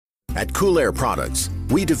At Cool Air Products,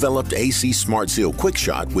 we developed AC Smart Seal Quick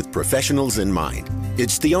Shot with professionals in mind.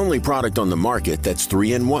 It's the only product on the market that's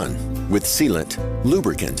 3-in-1, with sealant,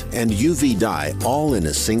 lubricant, and UV dye all in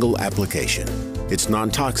a single application. It's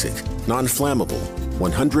non-toxic, non-flammable,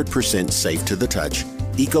 100% safe to the touch,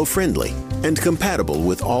 eco-friendly, and compatible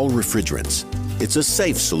with all refrigerants. It's a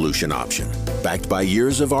safe solution option, backed by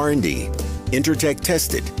years of R&D, Intertek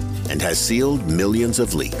tested, and has sealed millions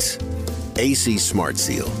of leaks. AC Smart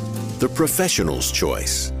Seal, the professional's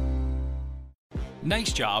choice.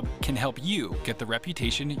 Nice Job can help you get the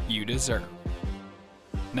reputation you deserve.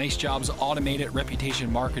 Nice Job's automated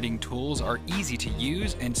reputation marketing tools are easy to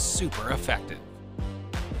use and super effective.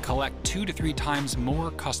 Collect 2 to 3 times more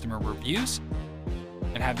customer reviews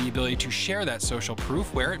and have the ability to share that social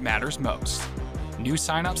proof where it matters most. New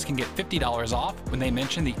signups can get $50 off when they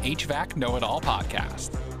mention the HVAC Know-It-All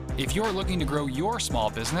podcast. If you're looking to grow your small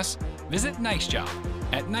business, visit Nice Job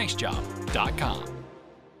at nicejob.com.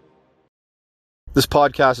 This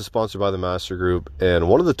podcast is sponsored by the Master Group, and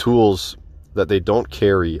one of the tools that they don't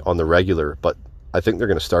carry on the regular, but I think they're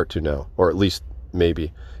going to start to now, or at least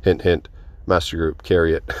maybe, hint, hint, Master Group,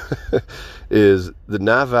 carry it, is the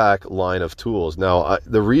Navac line of tools. Now,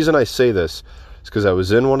 the reason I say this is because I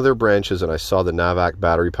was in one of their branches and I saw the Navac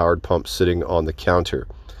battery-powered pump sitting on the counter.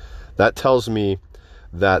 That tells me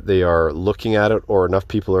that they are looking at it, or enough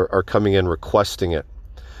people are coming in requesting it.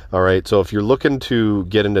 All right, so if you're looking to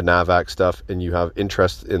get into Navac stuff and you have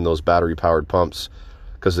interest in those battery-powered pumps,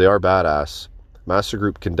 because they are badass, Master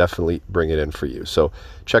Group can definitely bring it in for you. So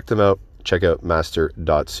check them out. Check out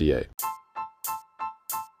master.ca.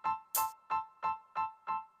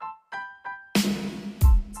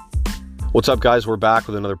 What's up, guys? We're back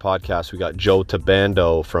with another podcast. We got Joe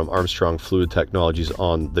Tabando from Armstrong Fluid Technologies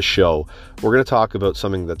on the show. We're going to talk about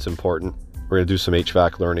something that's important. We're going to do some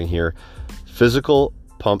HVAC learning here. Physical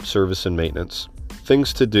pump service and maintenance.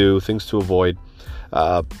 Things to do, things to avoid.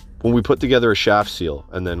 When we put together a shaft seal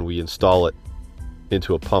and then we install it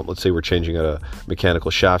into a pump, let's say we're changing out a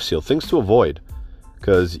mechanical shaft seal, things to avoid,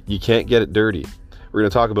 because you can't get it dirty. We're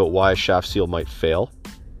going to talk about why a shaft seal might fail,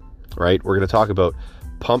 right? We're going to talk about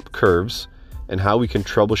pump curves and how we can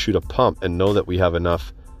troubleshoot a pump and know that we have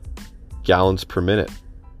enough gallons per minute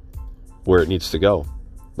where it needs to go.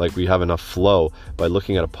 Like we have enough flow by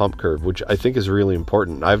looking at a pump curve, which I think is really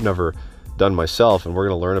important. I've never done myself, and we're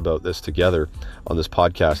going to learn about this together on this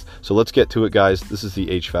podcast. So let's get to it, guys. This is the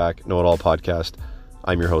HVAC Know-It-All podcast.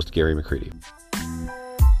 I'm your host, Gary McCready.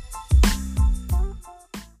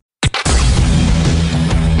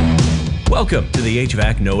 Welcome to the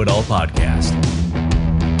HVAC Know-It-All podcast.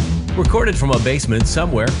 Recorded from a basement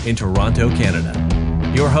somewhere in Toronto, Canada.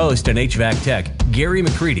 Your host and HVAC tech, Gary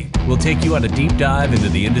McCready, will take you on a deep dive into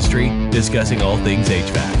the industry, discussing all things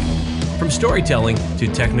HVAC. From storytelling to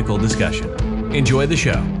technical discussion. Enjoy the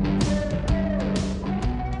show.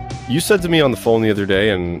 You said to me on the phone the other day,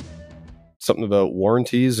 and something about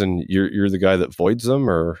warranties, and you're the guy that voids them,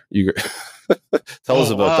 or you tell us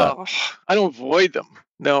about that. I don't void them.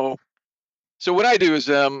 No. So what I do is,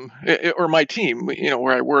 or my team,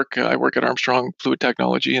 where I work at Armstrong Fluid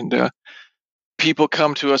Technology, and people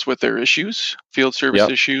come to us with their issues, field service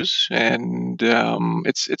issues, and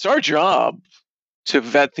it's our job to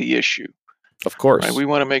vet the issue. Of course. Right? We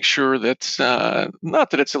want to make sure that's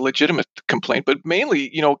not that it's a legitimate complaint, but mainly,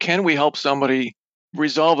 can we help somebody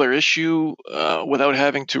resolve their issue without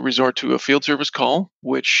having to resort to a field service call,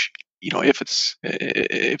 which,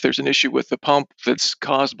 if there's an issue with the pump that's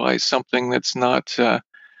caused by something that's not, the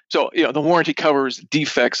warranty covers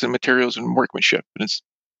defects in materials and workmanship, and it's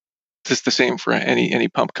just the same for any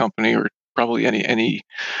pump company, or probably any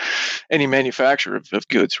manufacturer of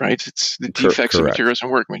goods, right? It's the defects in materials and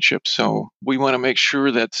workmanship. So we want to make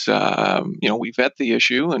sure that we vet the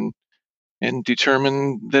issue and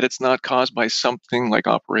determine that it's not caused by something like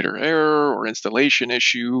operator error or installation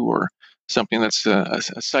issue or something that's a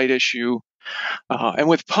site issue. And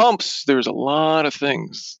with pumps, there's a lot of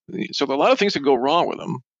things. So there are a lot of things that go wrong with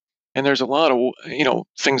them, and there's a lot of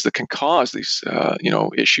things that can cause these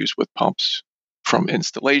issues with pumps, from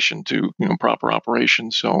installation to proper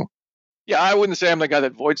operation. So yeah, I wouldn't say I'm the guy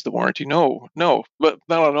that voids the warranty. No, but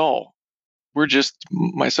not at all. We're just,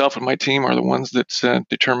 myself and my team are the ones that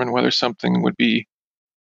determine whether something would be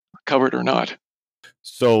covered or not.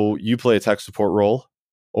 So you play a tech support role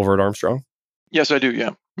over at Armstrong? Yes, I do.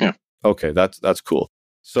 Yeah. Okay, that's cool.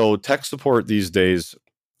 So tech support these days,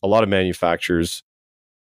 a lot of manufacturers,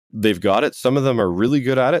 they've got it. Some of them are really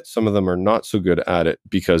good at it. Some of them are not so good at it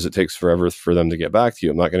because it takes forever for them to get back to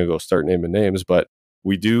you. I'm not going to go start naming names, but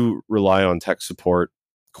we do rely on tech support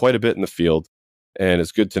quite a bit in the field. And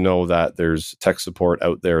it's good to know that there's tech support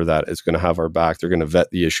out there that is going to have our back. They're going to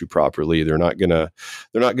vet the issue properly. They're not going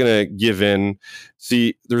to give in.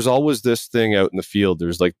 See, there's always this thing out in the field.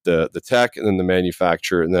 There's like the tech and then the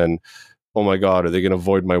manufacturer, and then, oh my God, are they going to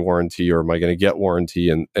void my warranty, or am I going to get warranty,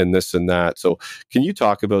 and this and that? So can you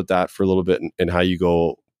talk about that for a little bit, and how you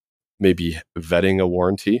go maybe vetting a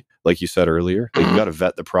warranty? Like you said earlier, like you got to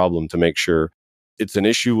vet the problem to make sure it's an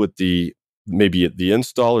issue with maybe the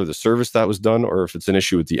install or the service that was done, or if it's an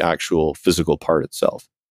issue with the actual physical part itself.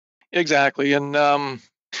 Exactly. And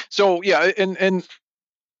so, yeah, and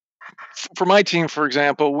for my team, for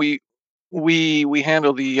example, we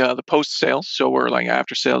handle the post sales. So we're like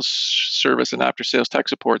after sales service and after sales tech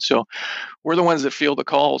support. So we're the ones that field the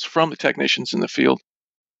calls from the technicians in the field.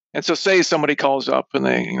 And so say somebody calls up and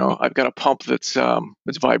I've got a pump that's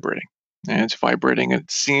vibrating, and it's vibrating. It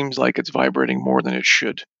seems like it's vibrating more than it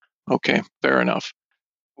should. Okay, fair enough.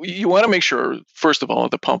 You want to make sure, first of all,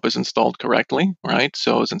 the pump is installed correctly, right?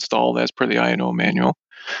 So it's installed as per the INO manual.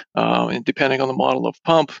 And depending on the model of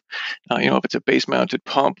pump, if it's a base-mounted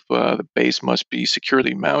pump, the base must be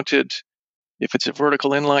securely mounted. If it's a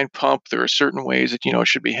vertical inline pump, there are certain ways that it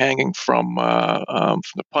should be hanging from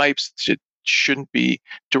the pipes. It shouldn't be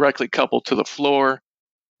directly coupled to the floor.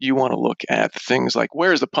 You want to look at things like,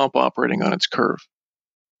 where is the pump operating on its curve?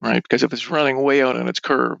 Right, because if it's running way out on its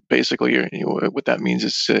curve, basically, what that means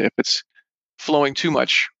is if it's flowing too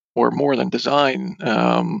much or more than design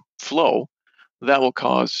flow, that will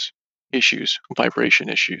cause issues, vibration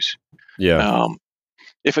issues. Yeah.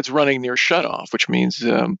 If it's running near shutoff, which means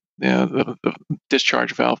the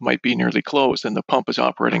discharge valve might be nearly closed and the pump is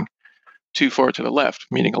operating too far to the left,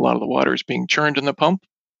 meaning a lot of the water is being churned in the pump,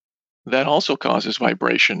 that also causes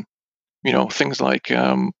vibration. Things like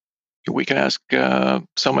we can ask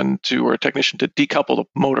someone or a technician to decouple the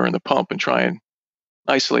motor and the pump and try and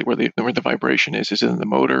isolate where the vibration is. Is it in the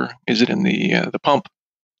motor? Is it in the pump?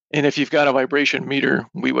 And if you've got a vibration meter,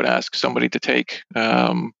 we would ask somebody to take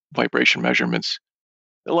vibration measurements.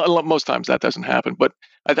 Most times that doesn't happen, but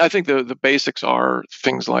I think the basics are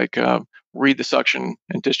things like read the suction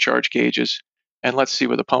and discharge gauges, and let's see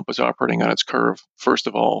where the pump is operating on its curve. First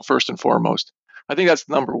and foremost, I think that's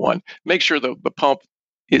number one. Make sure the pump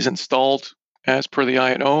is installed as per the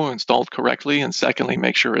INO, installed correctly, and secondly,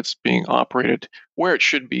 make sure it's being operated where it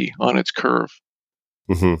should be on its curve.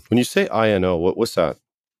 Mm-hmm. When you say INO, what's that?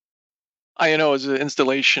 INO is an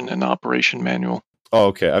installation and operation manual. Oh,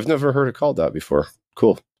 okay. I've never heard it called that before.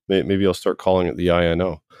 Cool. Maybe I'll start calling it the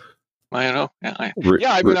INO. INO, yeah.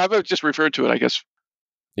 I've just referred to it, I guess.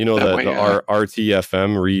 The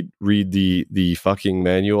RTFM, read the fucking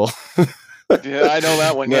manual. Yeah, I know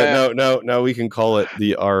that one. Yeah. Now we can call it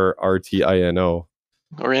the RTINO.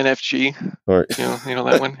 Or NFG. Or you know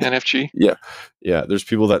that one, NFG. Yeah. There's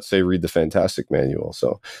people that say read the fantastic manual.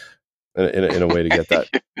 So, in a way to get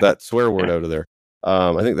that swear word out of there.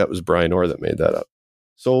 I think that was Brian Orr that made that up.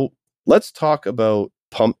 So let's talk about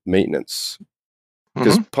pump maintenance,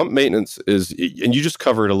 because pump maintenance is, and you just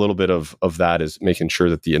covered a little bit of that, is making sure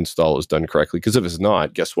that the install is done correctly. Because if it's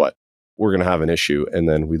not, guess what? We're going to have an issue. And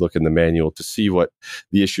then we look in the manual to see what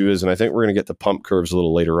the issue is. And I think we're going to get to pump curves a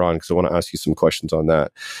little later on, because I want to ask you some questions on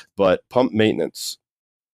that. But pump maintenance,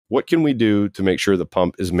 what can we do to make sure the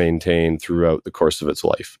pump is maintained throughout the course of its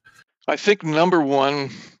life? I think number one,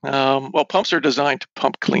 pumps are designed to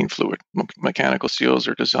pump clean fluid. Mechanical seals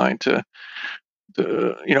are designed to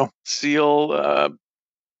seal.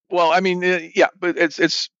 But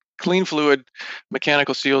it's clean fluid.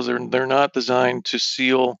 Mechanical seals they're not designed to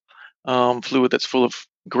seal fluid that's full of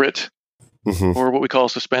grit or what we call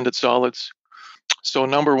suspended solids. So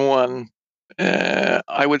number one,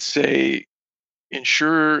 I would say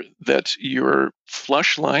ensure that your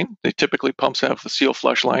flush line, typically pumps have the seal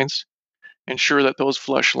flush lines, ensure that those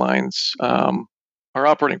flush lines are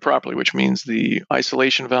operating properly, which means the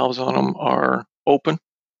isolation valves on them are open.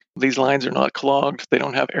 These lines are not clogged. They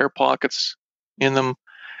don't have air pockets in them.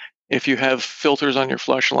 If you have filters on your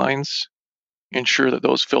flush lines, ensure that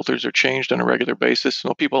those filters are changed on a regular basis.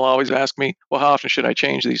 So people always ask me, well, how often should I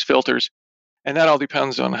change these filters? And that all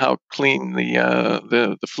depends on how clean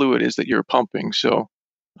the fluid is that you're pumping. So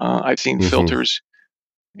I've seen filters,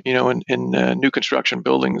 in new construction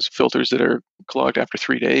buildings, filters that are clogged after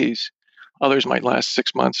 3 days. Others might last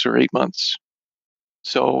 6 months or 8 months.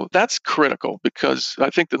 So that's critical, because I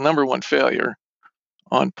think the number one failure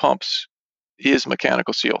on pumps is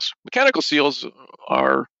mechanical seals. Mechanical seals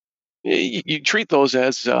are, you treat those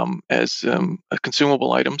as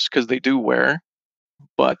consumable items because they do wear,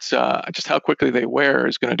 but just how quickly they wear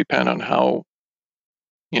is going to depend on how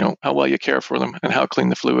well you care for them and how clean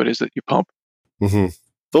the fluid is that you pump.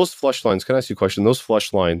 Those flush lines, can I ask you a question? Those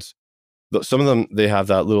flush lines, some of them, they have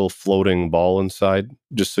that little floating ball inside,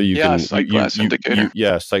 just so you Yeah, can, sight glass indicator.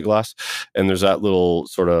 yeah, sight glass. And there's that little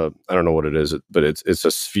sort of, I don't know what it is, but it's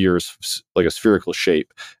a sphere, like a spherical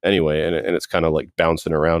shape anyway. And it's kind of like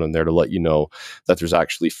bouncing around in there to let you know that there's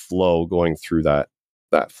actually flow going through that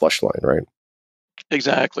flush line, right?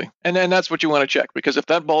 Exactly. And then that's what you want to check, because if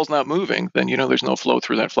that ball's not moving, then you know there's no flow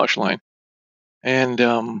through that flush line. And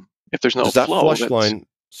if there's no Does that flow, flush line,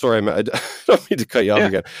 sorry, I don't mean to cut you off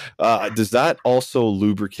Yeah. again. Does that also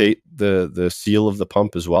lubricate the seal of the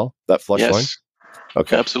pump as well? That flush line? yes,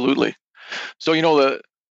 Okay. absolutely. So the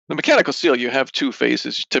mechanical seal, you have two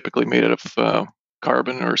phases, typically made out of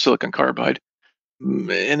carbon or silicon carbide.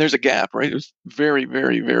 And there's a gap, right? There's very,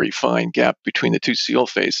 very, very fine gap between the two seal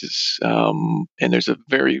faces, and there's a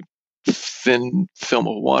very thin film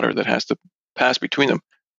of water that has to pass between them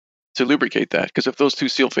to lubricate that. Because if those two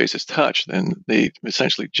seal faces touch, then they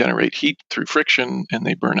essentially generate heat through friction, and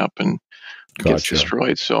they burn up and gets Gotcha.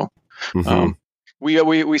 destroyed. So Mhm.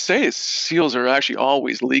 we say seals are actually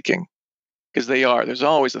always leaking, because they are. There's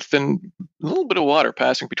always a little bit of water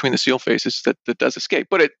passing between the seal faces that does escape,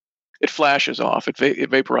 but it flashes off. It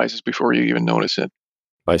vaporizes before you even notice it.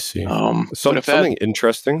 I see. But if that,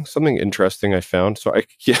 Something interesting I found. So I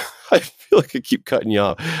feel like I keep cutting you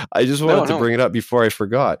off. I just wanted to no, bring it up before I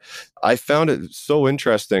forgot. I found it so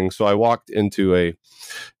interesting. So I walked into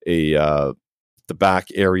the back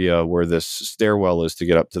area where this stairwell is to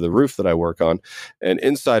get up to the roof that I work on. And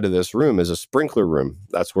inside of this room is a sprinkler room.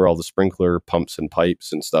 That's where all the sprinkler pumps and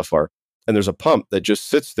pipes and stuff are. And there's a pump that just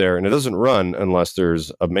sits there and it doesn't run unless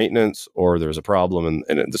there's a maintenance or there's a problem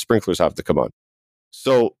and the sprinklers have to come on.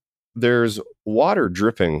 So there's water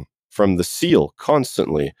dripping from the seal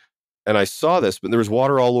constantly. And I saw this, but there was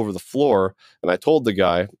water all over the floor. And I told the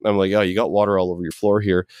guy, I'm like, oh, you got water all over your floor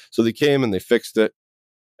here. So they came and they fixed it.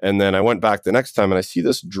 And then I went back the next time and I see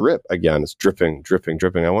this drip again. It's dripping, dripping,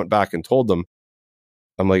 dripping. I went back and told them,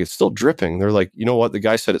 I'm like, it's still dripping. They're like, you know what? The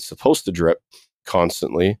guy said it's supposed to drip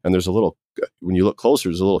constantly. And there's when you look closer,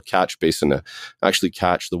 there's a little catch basin to actually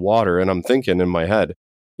catch the water. And I'm thinking in my head,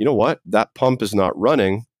 you know what? That pump is not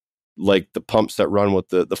running like the pumps that run with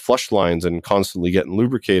the flush lines and constantly getting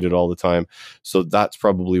lubricated all the time. So that's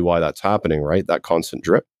probably why that's happening, right? That constant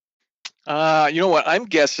drip. you know what? I'm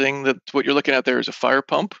guessing that what you're looking at there is a fire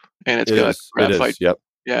pump, and it's got It graphite. is. Yep.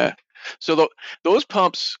 Yeah. So those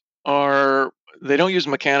pumps they don't use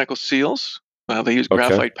mechanical seals. They use Okay.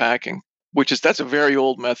 graphite packing, that's a very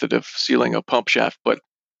old method of sealing a pump shaft, but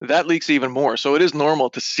that leaks even more. So it is normal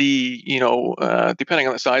to see, depending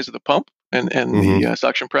on the size of the pump and the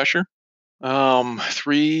suction pressure,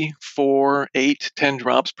 3, 4, 8, 10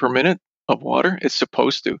 drops per minute of water. It's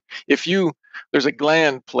supposed to. There's a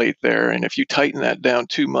gland plate there, and if you tighten that down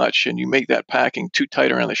too much and you make that packing too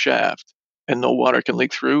tight around the shaft, and no water can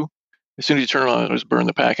leak through, as soon as you turn it on, it'll just burn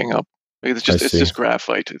the packing up. It's just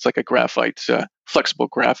graphite. It's like a graphite, flexible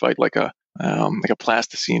graphite, like a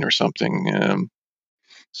plasticine or something.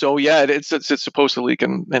 So yeah, it's supposed to leak,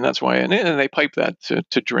 and that's why. And they pipe that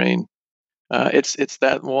to drain. It's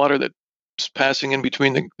that water that's passing in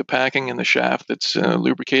between the packing and the shaft that's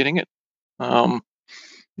lubricating it.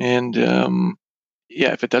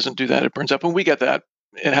 If it doesn't do that, it burns up. And we get that.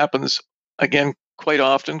 It happens again quite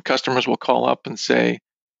often. Customers will call up and say,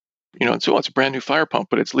 so it's a brand new fire pump,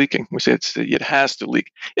 but it's leaking. We say it has to leak.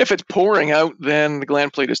 If it's pouring out, then the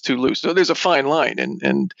gland plate is too loose. So there's a fine line,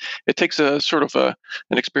 and it takes a sort of an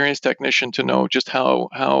experienced technician to know just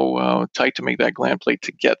how tight to make that gland plate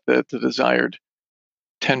to get the desired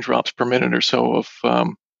 10 drops per minute or so of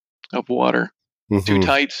water. Mm-hmm. Too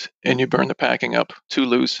tight, and you burn the packing up. Too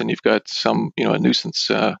loose, and you've got some a nuisance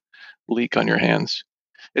leak on your hands.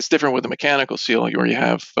 It's different with a mechanical seal, where you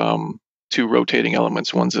have two rotating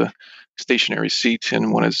elements. One's a stationary seat,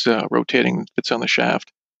 and one is rotating, fits on the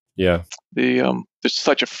shaft. Yeah. There's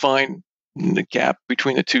such a fine gap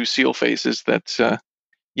between the two seal faces that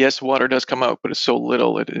yes, water does come out, but it's so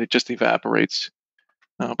little it just evaporates.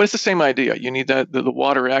 But it's the same idea. You need that the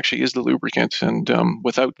water actually is the lubricant, and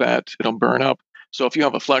without that, it'll burn up. So if you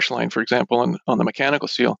have a flush line, for example, on the mechanical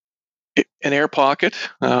seal, an air pocket,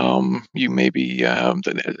 you maybe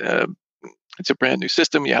it's a brand new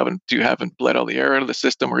system. You haven't bled all the air out of the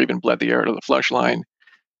system, or even bled the air out of the flush line.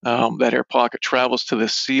 That air pocket travels to the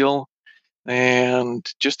seal, and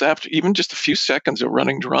just after even just a few seconds of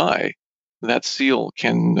running dry, that seal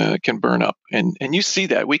can burn up, and you see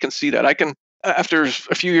that. We can see that. After a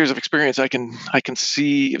few years of experience, I can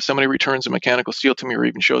see if somebody returns a mechanical seal to me, or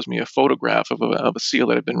even shows me a photograph of a seal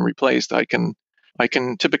that had been replaced. I can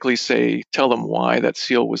typically tell them why that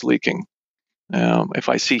seal was leaking. If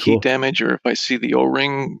I see Cool. heat damage or if I see the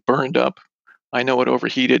O-ring burned up, I know it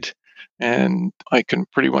overheated, and I can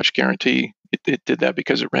pretty much guarantee it did that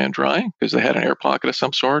because it ran dry, because they had an air pocket of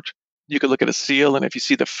some sort. You could look at a seal, and if you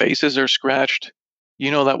see the faces are scratched,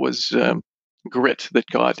 that was grit that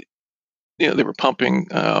got, they were pumping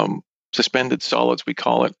suspended solids, we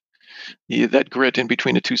call it. That grit in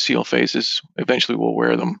between the two seal faces eventually will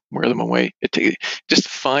wear them away. Just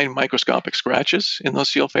fine microscopic scratches in those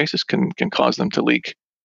seal faces can cause them to leak.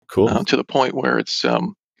 Cool. To the point where it's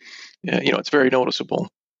it's very noticeable.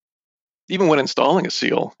 Even when installing a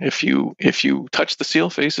seal, if you touch the seal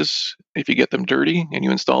faces, if you get them dirty and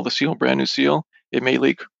you install the seal, brand new seal, it may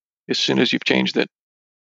leak as soon as you've changed it.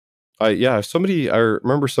 I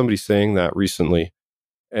remember somebody saying that recently.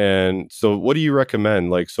 And so what do you recommend?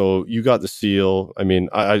 Like, so you got the seal. I mean,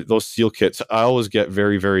 those seal kits, I always get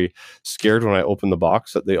very, very scared when I open the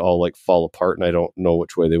box that they all like fall apart and I don't know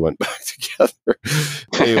which way they went back together.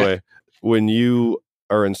 Anyway, when you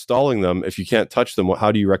are installing them, if you can't touch them,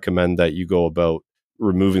 how do you recommend that you go about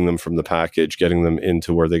removing them from the package, getting them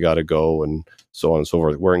into where they got to go, and so on and so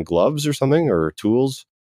forth? Wearing gloves or something, or tools?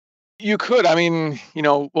 You could. I mean,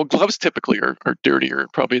 gloves typically are dirtier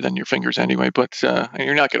probably than your fingers anyway. But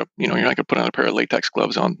you're not gonna put on a pair of latex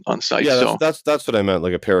gloves on site. Yeah, that's what I meant,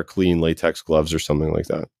 like a pair of clean latex gloves or something like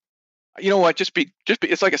that. You know what? Just be.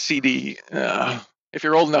 It's like a CD. If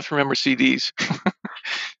you're old enough to remember CDs.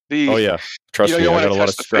 Oh yeah, trust me, I got a lot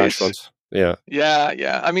of scratch ones. Yeah.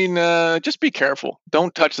 Yeah. I mean, just be careful.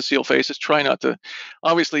 Don't touch the seal faces. Try not to.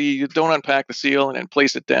 Obviously, you don't unpack the seal and then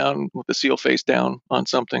place it down with the seal face down on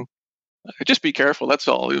something. Just be careful. That's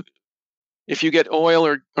all. If you get oil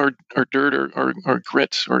or dirt or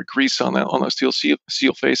grit or grease on those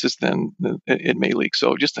seal faces, then it may leak.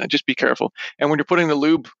 So just be careful. And when you're putting the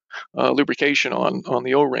lubrication on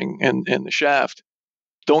the O-ring and the shaft,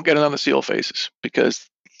 don't get it on the seal faces, because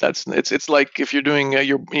it's like if you're doing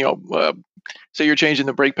say you're changing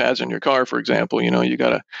the brake pads on your car, for example. You've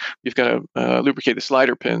got to lubricate the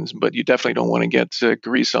slider pins, but you definitely don't want to get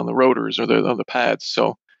grease on the rotors or the pads.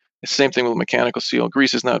 So it's the same thing with a mechanical seal.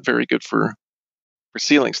 Grease is not very good for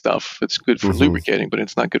sealing stuff. It's good for lubricating, but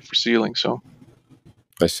it's not good for sealing. So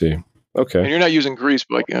I see. Okay. And you're not using grease,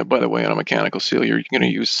 by the way, on a mechanical seal. You're going to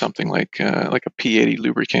use something like a P80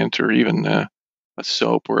 lubricant, or even a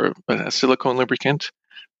soap or a silicone lubricant.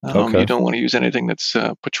 You don't want to use anything that's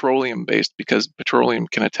petroleum based, because petroleum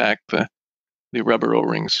can attack the rubber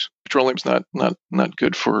O-rings. Petroleum's not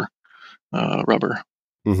good for rubber.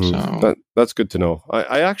 So That's good to know.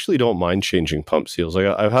 I actually don't mind changing pump seals. Like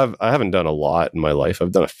I haven't done a lot in my life.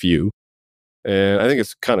 I've done a few, and I think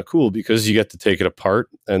it's kind of cool because you get to take it apart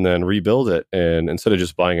and then rebuild it. And instead of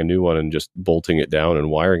just buying a new one and just bolting it down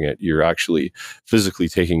and wiring it, you're actually physically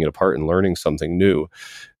taking it apart and learning something new.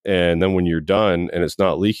 And then when you're done and it's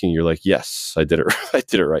not leaking, you're like, yes, I did it. I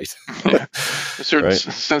did it right. Yeah. A certain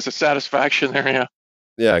sense of satisfaction there. Yeah.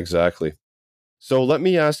 Yeah, exactly. So let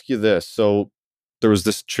me ask you this. So there was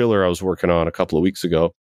this chiller I was working on a couple of weeks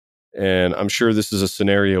ago, and I'm sure this is a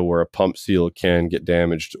scenario where a pump seal can get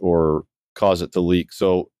damaged or cause it to leak.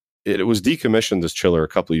 So it was decommissioned, this chiller, a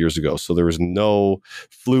couple of years ago. So there was no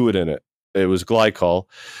fluid in it. It was glycol.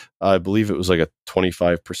 I believe it was like a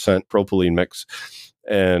 25% propylene mix,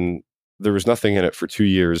 and there was nothing in it for 2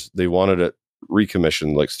 years. They wanted it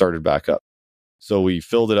recommissioned, like started back up. So we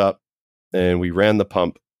filled it up and we ran the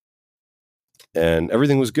pump, and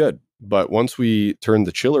everything was good. But once we turned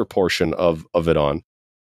the chiller portion of it on,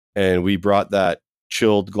 and we brought that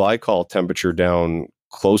chilled glycol temperature down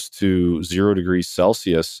close to 0 degrees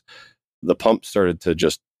Celsius, the pump started to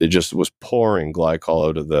it just was pouring glycol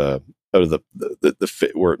out of the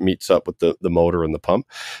fit where it meets up with the motor and the pump.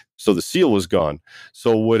 So the seal was gone.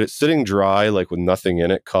 So would it sitting dry, like with nothing in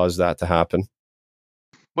it, cause that to happen?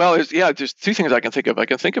 Well, there's two things I can think of. I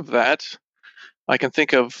can think of that. I can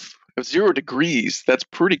think of 0 degrees. That's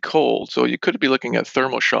pretty cold. So you could be looking at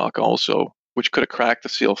thermal shock also, which could have cracked the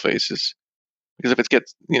seal faces. Because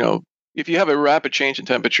if you have a rapid change in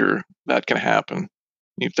temperature, that can happen.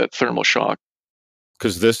 You have that thermal shock.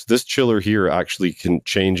 Because this chiller here actually can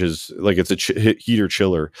changes, like it's a heater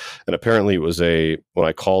chiller, and apparently it was when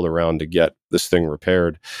I called around to get this thing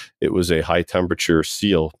repaired, it was a high temperature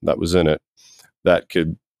seal that was in it that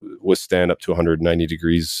could withstand up to 190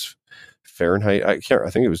 degrees Fahrenheit. I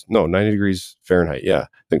think it was 90 degrees Fahrenheit. Yeah,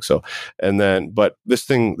 I think so. And then, but this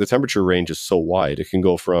thing, the temperature range is so wide, it can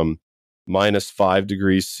go from -5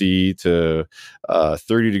 degrees C to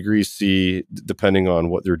 30 degrees C, depending on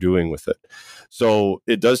what they're doing with it. So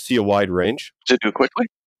it does see a wide range. Does it do it quickly?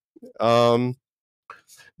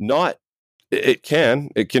 Not It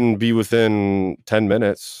can be within 10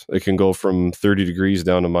 minutes. It can go from 30 degrees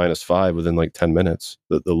down to -5 within like 10 minutes,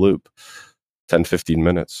 the loop, 10, 15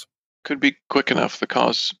 minutes. Could be quick enough to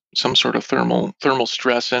cause some sort of thermal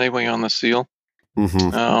stress anyway on the seal.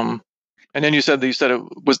 Mm-hmm. And then you said it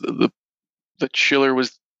was the chiller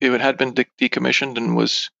it had been decommissioned and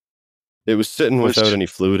was sitting without any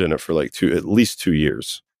fluid in it for like at least 2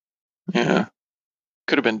 years. Yeah.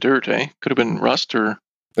 Could have been dirt, eh? Could have been rust or...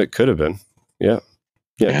 It could have been. Yeah.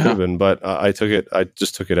 It could have been. But I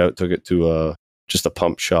just took it out, took it to just a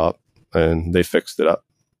pump shop, and they fixed it up,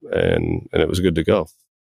 and it was good to go.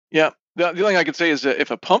 Yeah. The only thing I could say is that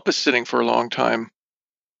if a pump is sitting for a long time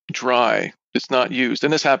dry, it's not used.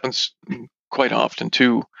 And this happens quite often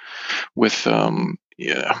too with,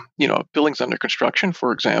 buildings under construction,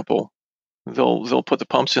 for example. They'll put the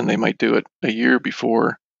pumps in. They might do it a year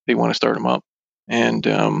before they want to start them up. And,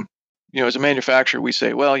 as a manufacturer, we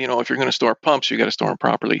say, well, if you're going to store pumps, you got to store them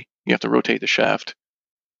properly. You have to rotate the shaft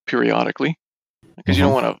periodically because you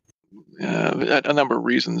don't want to, a number of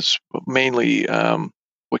reasons, but mainly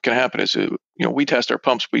what can happen is, we test our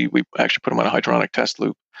pumps. We actually put them on a hydronic test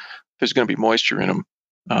loop. There's going to be moisture in them.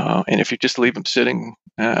 And if you just leave them sitting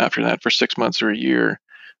after that for 6 months or a year,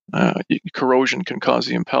 corrosion can cause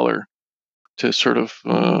the impeller to sort of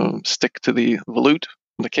stick to the volute,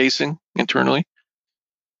 the casing internally.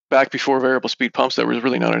 Back before variable speed pumps, that was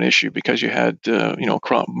really not an issue because you had,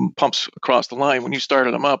 pumps across the line. When you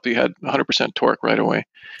started them up, you had 100% torque right away.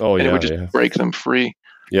 Oh, and it would just break them free.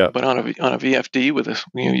 Yeah. But on a VFD with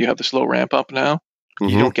you have the slow ramp up now. Mm-hmm.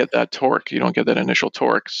 You don't get that torque. You don't get that initial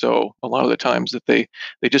torque. So a lot of the times that they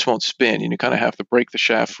just won't spin, and you kind of have to break the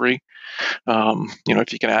shaft free.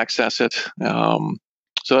 If you can access it.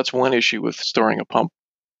 So that's one issue with storing a pump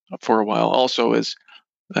for a while. Also, is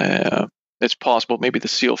it's possible maybe the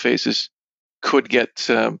seal faces could get.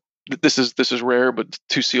 This is rare, but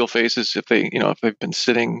 2 seal faces, if they've been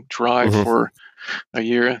sitting dry for a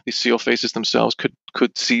year, the seal faces themselves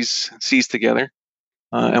could seize together,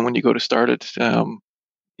 and when you go to start it,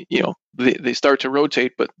 they start to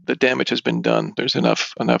rotate, but the damage has been done. There's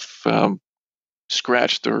enough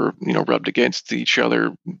scratched or rubbed against each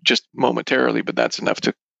other just momentarily, but that's enough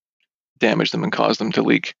to damage them and cause them to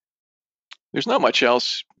leak. There's not much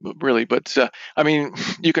else really, but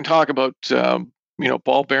you can talk about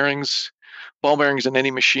ball bearings in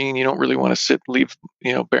any machine. You don't really want to leave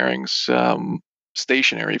bearings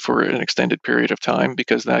stationary for an extended period of time,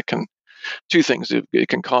 because that can, 2 things. It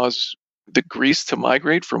can cause the grease to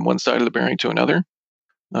migrate from one side of the bearing to another,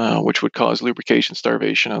 which would cause lubrication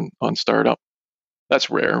starvation on startup. That's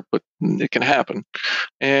rare, but it can happen.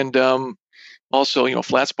 And also,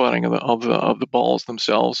 flat spotting of the balls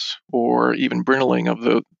themselves, or even brittling of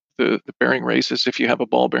the bearing races. If you have a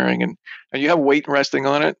ball bearing and you have weight resting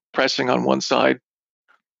on it, pressing on one side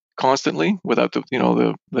constantly without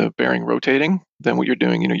the bearing rotating, then what you're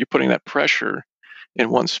doing, you're putting that pressure in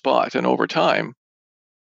one spot, and over time,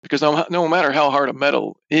 because no matter how hard a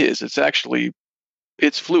metal is, it's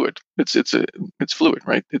fluid. It's fluid,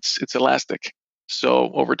 right? It's elastic.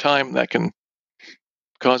 So over time, that can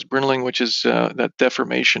cause brittling, which is that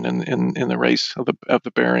deformation in the race of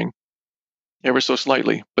the bearing, ever so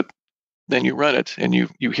slightly. But then you run it, and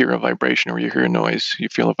you hear a vibration, or you hear a noise. You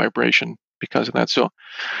feel a vibration because of that. So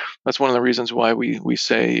that's one of the reasons why we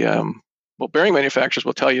say, bearing manufacturers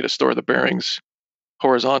will tell you to store the bearings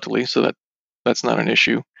horizontally, so that's not an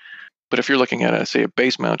issue. But if you're looking at say a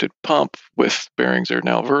base-mounted pump with bearings that are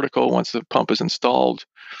now vertical, once the pump is installed,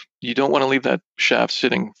 you don't want to leave that shaft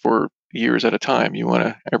sitting for years at a time. You want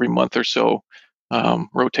to, every month or so,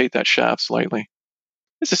 rotate that shaft slightly.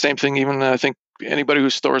 It's the same thing. Even I think anybody who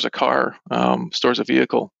stores a car, stores a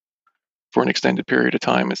vehicle for an extended period of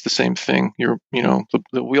time, it's the same thing.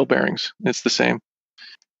 The wheel bearings, it's the same.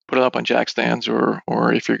 Put it up on jack stands, or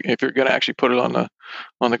if you're going to actually put it on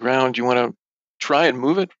the ground, you want to try and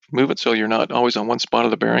move it so you're not always on one spot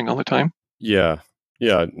of the bearing all the time. Yeah.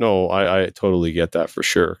 No, I totally get that for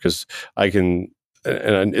sure, because I can.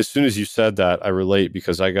 And as soon as you said that, I relate,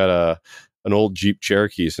 because I got an old Jeep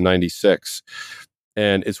Cherokee. It's a 96,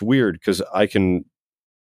 and it's weird because I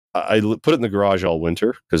put it in the garage all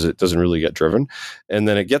winter because it doesn't really get driven, and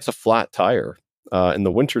then it gets a flat tire in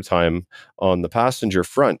the wintertime on the passenger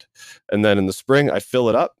front, and then in the spring I fill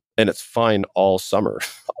it up and it's fine all summer,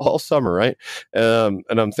 right? And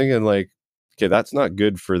I'm thinking like, okay, that's not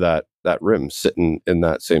good for that rim sitting in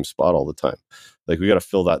that same spot all the time. Like, we got to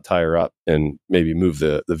fill that tire up and maybe move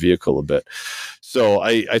the vehicle a bit. So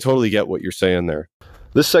I totally get what you're saying there.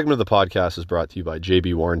 This segment of the podcast is brought to you by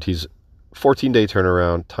JB Warranties. 14-day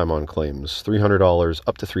turnaround time on claims, $300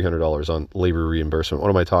 up to $300 on labor reimbursement. What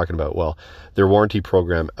am I talking about? Well, their warranty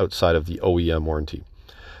program outside of the OEM warranty.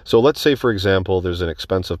 So let's say, for example, there's an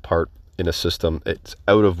expensive part in a system. It's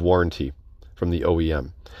out of warranty from the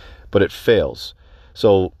OEM, but it fails.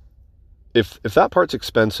 So if that part's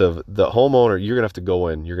expensive, the homeowner, you're going to have to go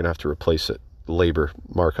in, you're going to have to replace it, labor,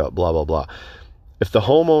 markup, blah, blah, blah. If the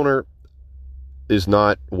homeowner is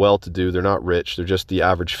not well-to-do, they're not rich, they're just the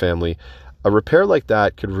average family, a repair like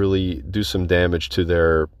that could really do some damage to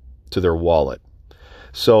their wallet.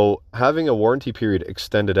 So having a warranty period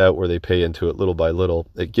extended out where they pay into it little by little,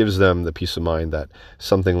 it gives them the peace of mind that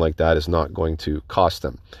something like that is not going to cost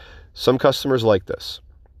them. Some customers like this.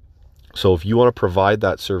 So if you want to provide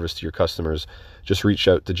that service to your customers, just reach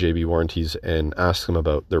out to JB Warranties and ask them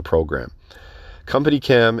about their program. Company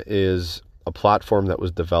Cam is a platform that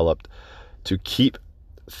was developed to keep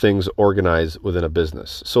things organized within a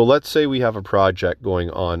business. So let's say we have a project going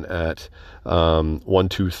on at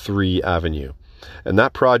 123 Avenue. And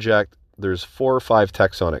that project, there's 4 or 5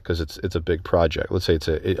 techs on it because it's a big project. Let's say it's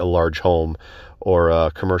a large home or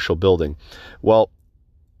a commercial building. Well,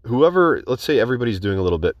 let's say everybody's doing a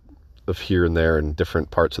little bit of here and there in different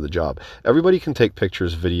parts of the job. Everybody can take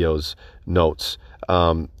pictures, videos, notes,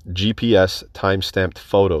 GPS time-stamped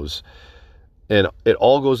photos, and it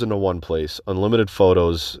all goes into one place, unlimited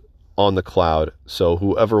photos on the cloud. So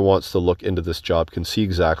whoever wants to look into this job can see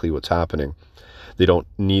exactly what's happening. They don't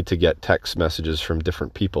need to get text messages from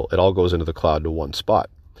different people. It all goes into the cloud to one spot.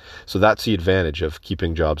 So that's the advantage of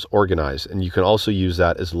keeping jobs organized. And you can also use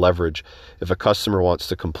that as leverage. If a customer wants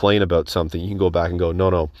to complain about something, you can go back and go,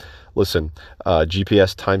 no, listen,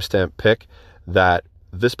 GPS timestamp pick that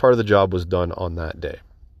this part of the job was done on that day.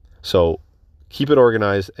 So keep it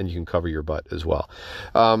organized and you can cover your butt as well.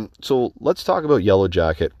 So let's talk about Yellow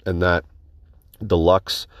Jacket and that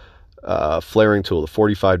deluxe flaring tool, the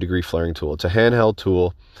 45-degree flaring tool. It's a handheld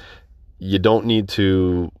tool. You don't need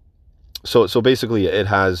to... So basically it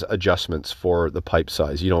has adjustments for the pipe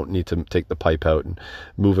size. You don't need to take the pipe out and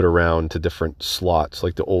move it around to different slots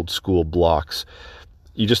like the old school blocks.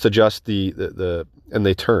 You just adjust and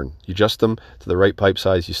they turn. You adjust them to the right pipe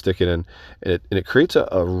size, you stick it in, and it creates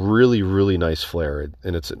a really, really nice flare.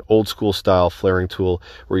 And it's an old school style flaring tool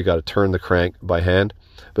where you got to turn the crank by hand,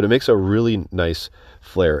 but it makes a really nice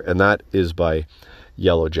flare, and that is by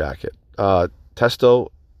Yellow Jacket. Testo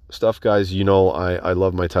stuff, guys, I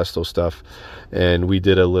love my Testo stuff, and we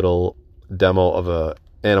did a little demo of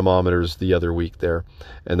anemometers the other week there,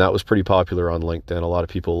 and that was pretty popular on LinkedIn. A lot of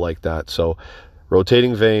people like that. So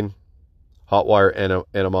rotating vane, hot wire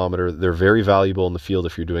anemometer, they're very valuable in the field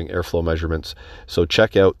if you're doing airflow measurements. So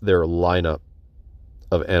check out their lineup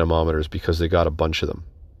of anemometers because they got a bunch of them.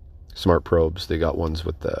 Smart probes, they got ones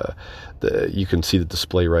with the you can see the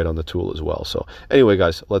display right on the tool as well. So anyway,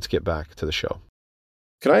 guys, let's get back to the show.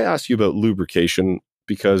 Can I ask you about lubrication?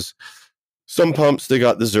 Because some pumps, they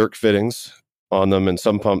got the Zerk fittings on them, and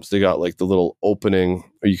some pumps, they got like the little opening,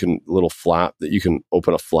 or little flap that you can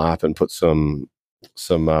open a flap and put some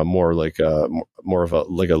more like more of a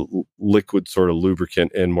liquid sort of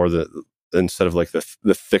lubricant in, instead of like the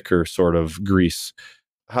thicker sort of grease.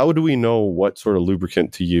 How do we know what sort of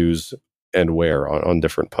lubricant to use and where on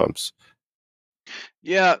different pumps?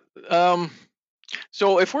 Yeah.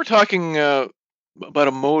 So if we're talking about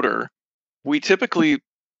a motor, we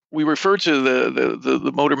refer to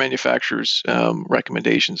the motor manufacturer's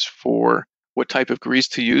recommendations for what type of grease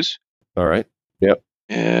to use. All right. Yep.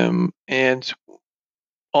 And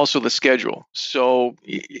also the schedule. So,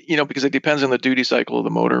 because it depends on the duty cycle of the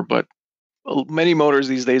motor, but many motors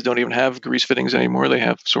these days don't even have grease fittings anymore. They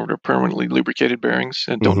have sort of permanently lubricated bearings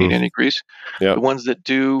and don't need any grease. Yep. The ones that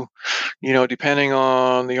do, depending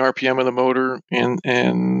on the RPM of the motor and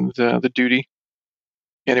the duty,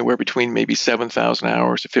 anywhere between maybe 7,000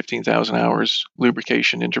 hours to 15,000 hours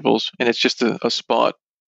lubrication intervals, and it's just a spot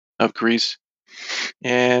of grease.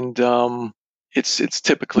 And it's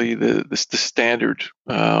typically the standard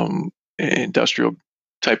industrial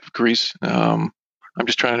type of grease. I'm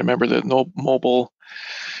just trying to remember the mobile.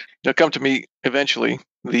 They'll come to me eventually.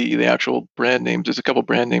 The actual brand names. There's a couple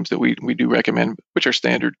brand names that we do recommend, which are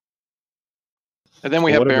standard. And then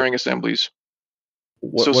we have bearing assemblies.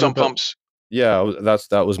 Some pumps. Yeah,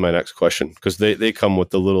 that was my next question, because they come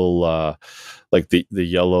with the little like the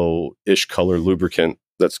yellow-ish color lubricant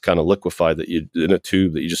that's kind of liquefied that you in a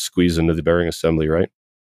tube that you just squeeze into the bearing assembly, right?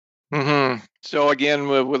 Mm-hmm. So again,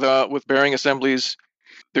 with bearing assemblies,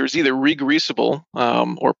 there's either regreasable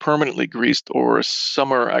or permanently greased, or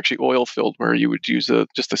some are actually oil filled, where you would use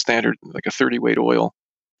just a standard, like a 30 weight oil,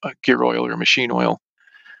 gear oil or machine oil,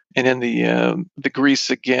 And then the grease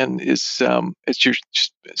again is it's your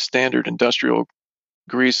standard industrial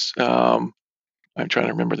grease. I'm trying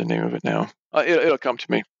to remember the name of it now. It'll come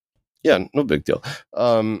to me. Yeah, no big deal.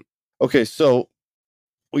 Okay, so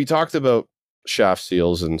we talked about shaft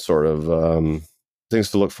seals and sort of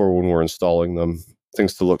things to look for when we're installing them,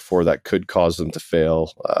 things to look for that could cause them to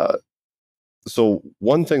fail. So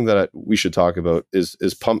one thing that we should talk about is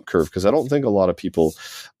pump curve, because I don't think a lot of people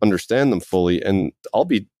understand them fully. And I'll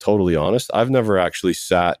be totally honest, I've never actually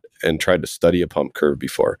sat and tried to study a pump curve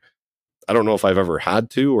before. I don't know if I've ever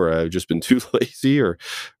had to, or I've just been too lazy, or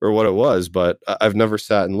what it was, but I've never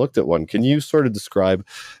sat and looked at one. Can you sort of describe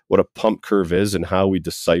what a pump curve is and how we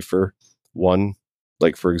decipher one?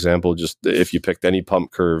 Like, for example, just if you picked any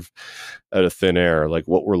pump curve out of thin air, like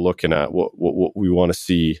what we're looking at, what we want to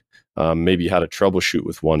see, maybe how to troubleshoot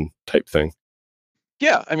with one type thing.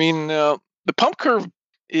 Yeah, I mean, the pump curve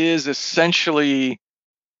is essentially,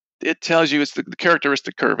 it tells you, it's the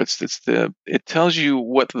characteristic curve. It tells you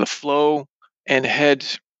what the flow and head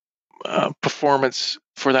performance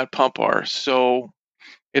for that pump are. So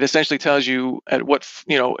it essentially tells you at what,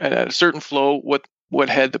 at a certain flow, what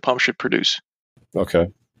head the pump should produce. Okay.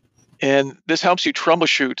 And this helps you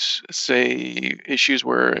troubleshoot, say, issues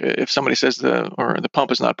where if somebody says the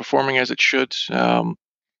pump is not performing as it should,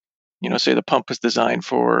 say the pump is designed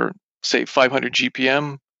for, say, 500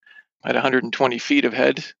 GPM at 120 feet of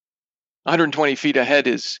head. 120 feet of head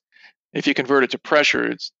is, if you convert it to pressure,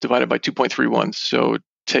 it's divided by 2.31. So it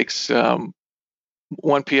takes 1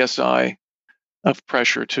 psi of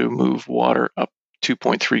pressure to move water up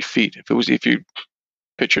 2.3 feet. If you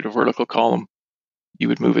pictured a vertical column, you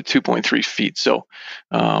would move it 2.3 feet. So,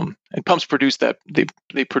 and pumps produce that. They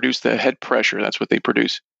produce the head pressure. That's what they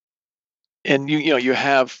produce. And you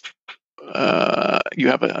have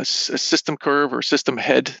a system curve or system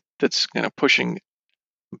head that's kind of pushing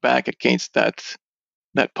back against that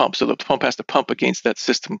pump. So the pump has to pump against that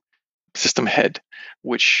system head,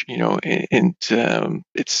 which it's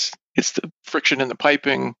the friction in the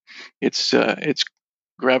piping. It's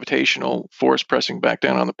gravitational force pressing back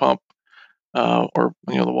down on the pump. Or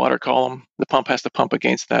the water column. The pump has to pump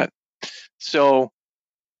against that. So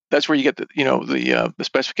that's where you get the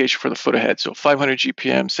specification for the foot of head. So 500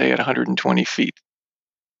 GPM, say at 120 feet.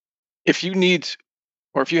 If you need,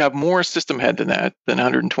 or if you have more system head than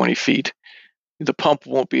 120 feet, the pump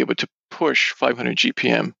won't be able to push 500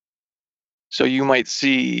 GPM. So you might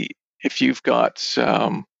see, if you've got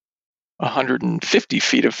 150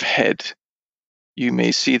 feet of head, you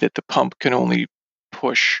may see that the pump can only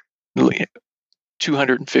push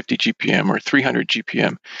 250 GPM or 300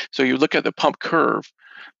 GPM. So you look at the pump curve,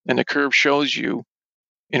 and the curve shows you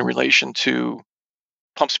in relation to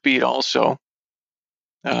pump speed also.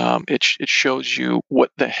 It shows you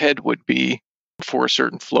what the head would be for a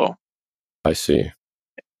certain flow. I see.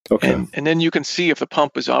 Okay. And then you can see if the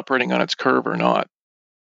pump is operating on its curve or not.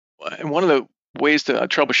 And one of the ways to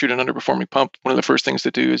troubleshoot an underperforming pump, one of the first things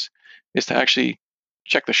to do is to actually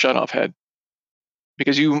check the shutoff head.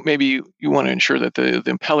 Because you want to ensure that the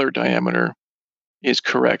impeller diameter is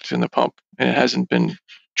correct in the pump and it hasn't been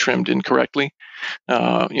trimmed incorrectly,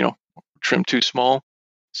 trimmed too small.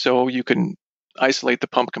 So you can isolate the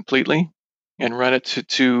pump completely and run it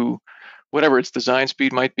to whatever its design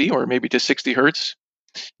speed might be, or maybe to 60 hertz.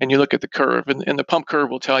 And you look at the curve, and the pump curve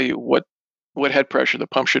will tell you what head pressure the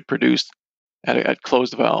pump should produce at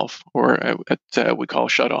closed valve, or at we call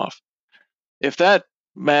shutoff. If that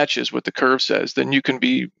matches what the curve says, then you can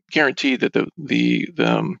be guaranteed that the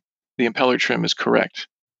impeller trim is correct.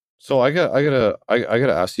 So I gotta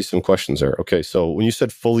ask you some questions there. Okay, so when you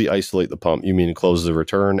said fully isolate the pump, you mean close the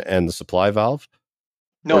return and the supply valve?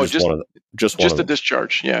 No, just the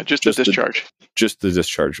discharge. Yeah, just the discharge. Just the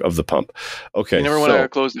discharge of the pump. Okay. You never want to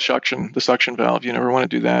close the suction valve. You never want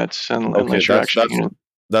to do that unless you're actually.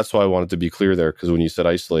 That's why I wanted to be clear there, because when you said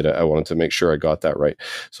isolate it, I wanted to make sure I got that right.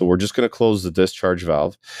 So we're just going to close the discharge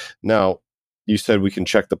valve. Now, you said we can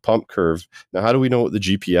check the pump curve. Now, how do we know what the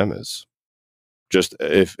GPM is? Just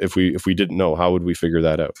if we didn't know, how would we figure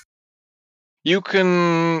that out?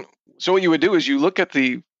 So what you would do is you look at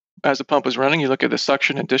as the pump is running, you look at the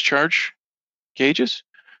suction and discharge gauges,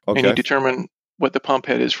 and you determine what the pump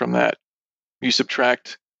head is from that. You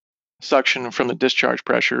subtract suction from the discharge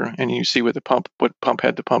pressure, and you see what pump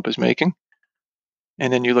head the pump is making,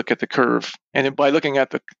 and then you look at the curve. And then by looking at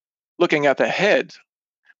the head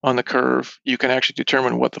on the curve, you can actually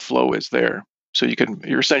determine what the flow is there. So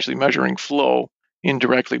you're essentially measuring flow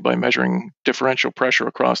indirectly by measuring differential pressure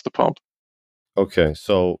across the pump. Okay,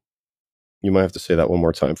 so you might have to say that one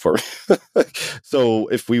more time for me. So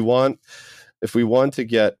if we want to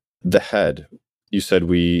get the head, you said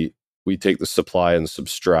we take the supply and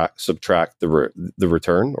subtract the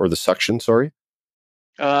return or the suction. Sorry.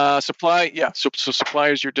 Supply, yeah. So supply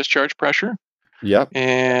is your discharge pressure. Yep.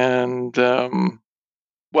 And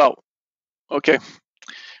well, okay.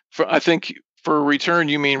 I think for return,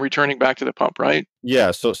 you mean returning back to the pump, right?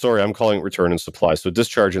 Yeah. So sorry, I'm calling it return and supply. So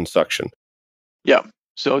discharge and suction. Yeah.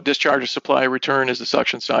 So discharge is supply, return is the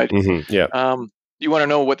suction side. Mm-hmm. Yeah. You want to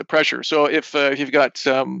know what the pressure. So if you've got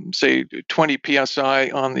say 20 psi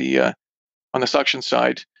on the suction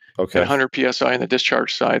side, Okay. and 100 psi on the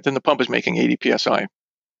discharge side, then the pump is making 80 psi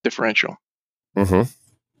differential. Mm-hmm.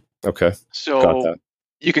 Okay. So Got that.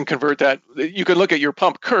 you can convert that. You can look at your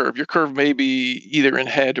pump curve. Your curve may be either in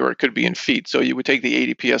head or it could be in feet. So you would take the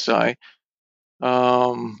 80 psi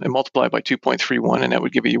and multiply by 2.31, and that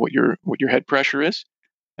would give you what your head pressure is.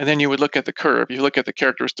 And then you would look at the curve. You look at the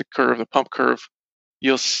characteristic curve, the pump curve.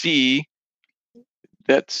 You'll see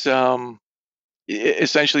that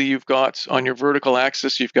essentially you've got on your vertical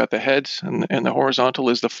axis, you've got the head, and the horizontal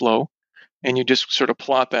is the flow. And you just sort of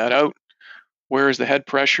plot that out. Where is the head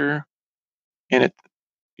pressure? And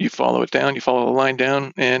you follow it down, you follow the line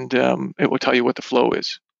down, and it will tell you what the flow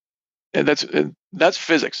is. And that's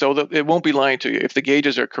physics. So it won't be lying to you. If the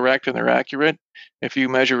gauges are correct and they're accurate, if you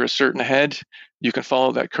measure a certain head, you can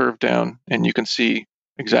follow that curve down and you can see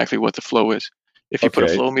exactly what the flow is. If you put a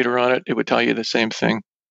flow meter on it, it would tell you the same thing.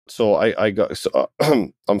 So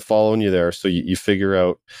I'm following you there. So you figure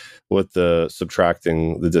out what the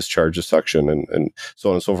subtracting the discharge of suction and so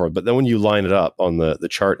on and so forth. But then when you line it up on the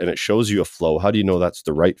chart and it shows you a flow, how do you know that's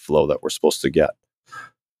the right flow that we're supposed to get?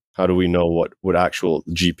 How do we know what actual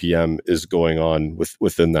GPM is going on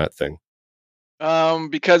within that thing?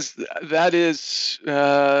 Because that is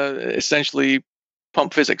essentially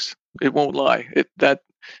pump physics. It won't lie.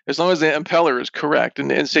 As long as the impeller is correct,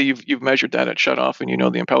 and say you've measured that at shutoff, and you know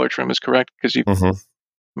the impeller trim is correct because you've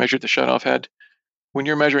measured the shutoff head. When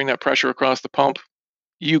you're measuring that pressure across the pump,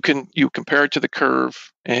 you compare it to the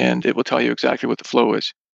curve, and it will tell you exactly what the flow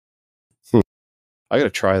is. I got to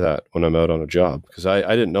try that when I'm out on a job because I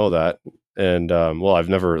didn't know that. And I've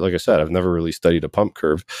never really studied a pump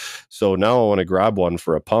curve. So now I want to grab one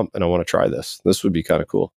for a pump and I want to try this. This would be kind of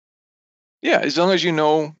cool. Yeah, as long as you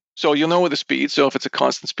know, so you'll know what the speed. So if it's a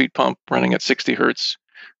constant speed pump running at 60 hertz,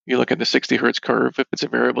 you look at the 60 hertz curve. If it's a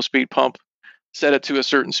variable speed pump, set it to a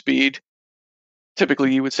certain speed.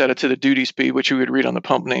 Typically, you would set it to the duty speed, which you would read on the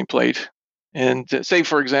pump nameplate. And say,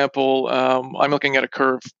 for example, I'm looking at a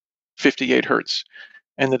curve 58 hertz,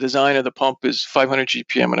 and the design of the pump is 500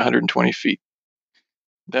 GPM at 120 feet.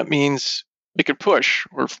 That means it can push,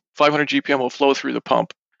 or 500 GPM will flow through the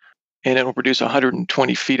pump, and it will produce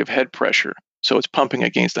 120 feet of head pressure. So it's pumping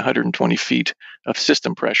against 120 feet of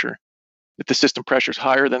system pressure. If the system pressure is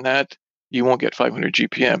higher than that, you won't get 500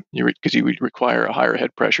 GPM because you would require a higher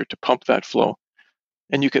head pressure to pump that flow.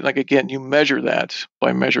 And you could, you measure that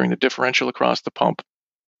by measuring the differential across the pump.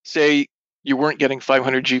 Say you weren't getting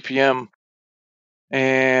 500 GPM,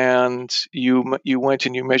 and you went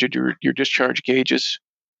and you measured your discharge gauges,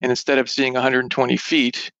 and instead of seeing 120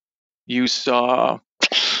 feet, you saw,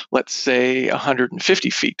 let's say, 150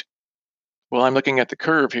 feet. Well, I'm looking at the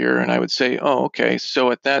curve here, and I would say, oh, okay,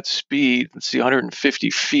 so at that speed, let's see, 150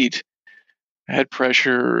 feet head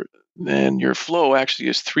pressure, then your flow actually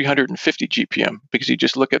is 350 GPM because you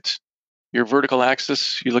just look at your vertical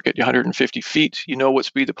axis, you look at your 150 feet, you know what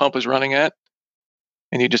speed the pump is running at,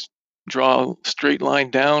 and you just draw a straight line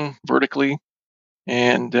down vertically,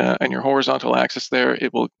 and your horizontal axis there,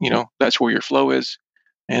 it will, that's where your flow is,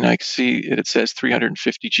 and I see it says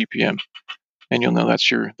 350 GPM, and you'll know that's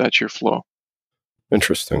your flow.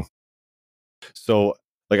 Interesting. So,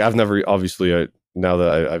 I've never, obviously, now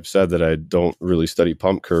that I've said that I don't really study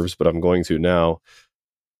pump curves, but I'm going to now.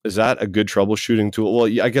 Is that a good troubleshooting tool? Well,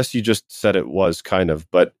 I guess you just said it was kind of,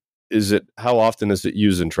 but how often is it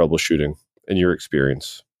used in troubleshooting in your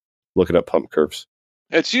experience, looking at pump curves?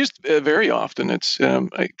 It's used very often. It's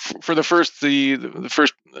for the first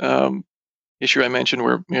issue I mentioned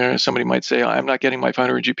where somebody might say, I'm not getting my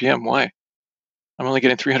 500 GPM. Why? I'm only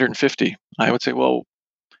getting 350. I would say, well,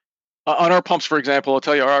 on our pumps, for example, I'll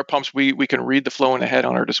tell you, our pumps, we can read the flow in the head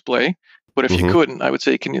on our display. But if you couldn't, I would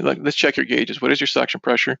say, can you let's check your gauges. What is your suction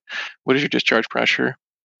pressure? What is your discharge pressure?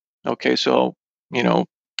 Okay, so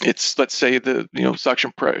it's, let's say the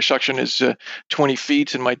suction is 20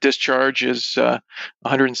 feet and my discharge is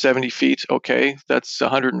 170 feet. Okay, that's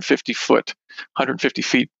 150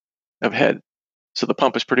 feet of head. So the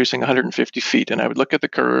pump is producing 150 feet, and I would look at the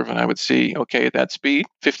curve and I would see, okay, at that speed,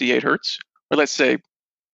 58 hertz, or let's say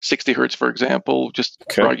 60 hertz, for example, just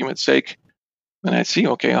for argument's sake. And I see,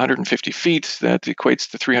 okay, 150 feet, that equates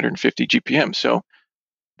to 350 GPM. So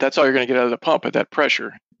that's all you're going to get out of the pump at that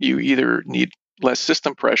pressure. You either need less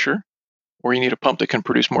system pressure, or you need a pump that can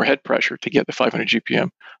produce more head pressure to get the 500 GPM.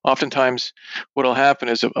 Oftentimes, what will happen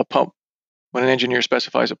is a pump, when an engineer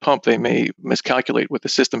specifies a pump, they may miscalculate what the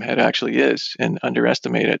system head actually is and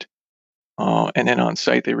underestimate it. And then on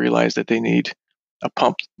site, they realize that they need a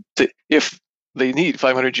pump. If they need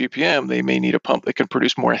 500 GPM, they may need a pump that can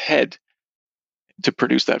produce more head to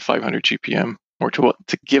produce that 500 GPM, or to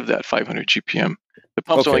give that 500 GPM. The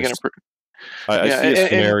pump's only going to. I see a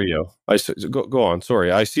scenario. Go on.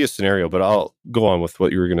 Sorry, I see a scenario, but I'll go on with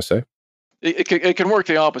what you were going to say. It can work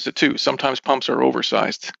the opposite too. Sometimes pumps are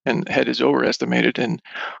oversized and head is overestimated, and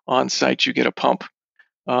on site you get a pump.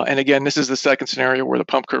 And again, this is the second scenario where the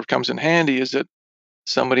pump curve comes in handy. Is that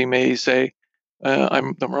somebody may say,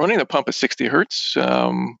 I'm running the pump at 60 hertz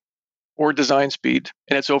or design speed,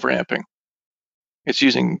 and it's overamping. It's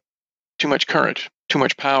using too much current, too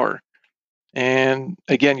much power. And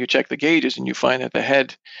again, you check the gauges and you find that the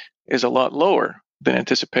head is a lot lower than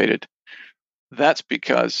anticipated. That's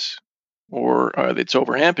because, or it's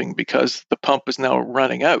overamping because the pump is now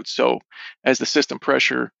running out. So as the system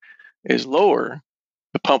pressure is lower,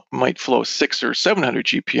 the pump might flow 600 or 700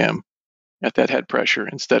 GPM at that head pressure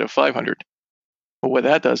instead of 500. But what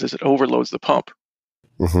that does is it overloads the pump.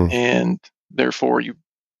 And therefore you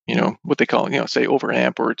know, what they call, say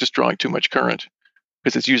overamp, or just drawing too much current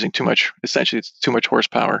because it's using too much, essentially it's too much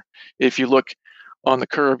horsepower. If you look on the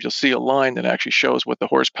curve, you'll see a line that actually shows what the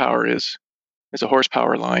horsepower is. It's a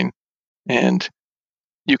horsepower line. And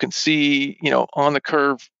you can see, on the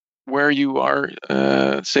curve where you are,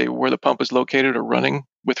 say where the pump is located or running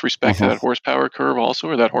with respect to that horsepower curve also,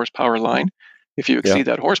 or that horsepower line. If you exceed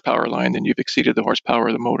that horsepower line, then you've exceeded the horsepower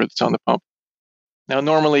of the motor that's on the pump. Now,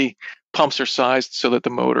 normally pumps are sized so that the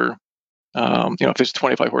motor, if there's a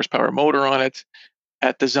 25 horsepower motor on it,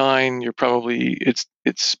 at design,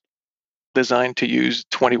 it's designed to use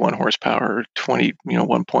 21 horsepower,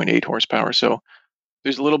 1.8 horsepower. So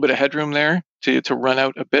there's a little bit of headroom there to run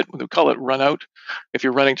out a bit. We call it run out. If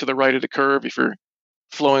you're running to the right of the curve, if you're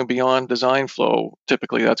flowing beyond design flow,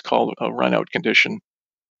 typically that's called a run out condition.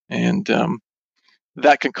 And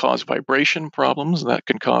that can cause vibration problems. That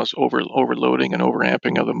can cause overloading and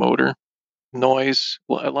overamping of the motor, noise,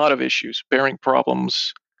 a lot of issues, bearing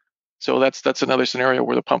problems. So that's another scenario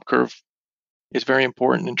where the pump curve is very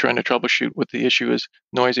important in trying to troubleshoot what the issue is: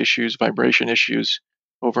 noise issues, vibration issues,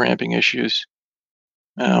 overamping issues.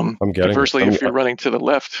 Conversely, if you're running to the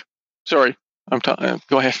left, sorry,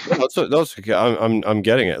 go ahead. That's okay. I'm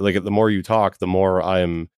getting it. Like, the more you talk, the more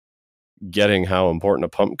I'm getting how important a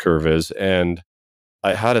pump curve is. And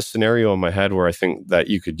I had a scenario in my head where I think that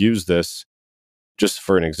you could use this just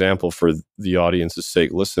for an example for the audience's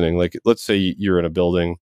sake listening. Like, let's say you're in a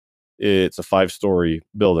building, it's a 5-story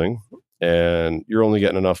building, and you're only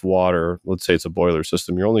getting enough water. Let's say it's a boiler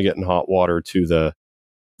system. You're only getting hot water to the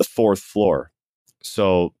 4th floor.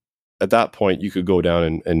 So at that point, you could go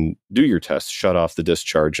down and do your test, shut off the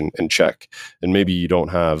discharge and check. And maybe you don't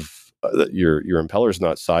have, your impeller's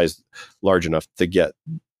not sized large enough to get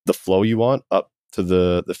the flow you want up to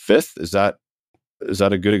the 5th. Is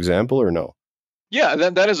that a good example or no? Yeah,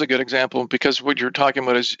 that is a good example, because what you're talking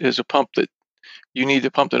about is a pump that you need,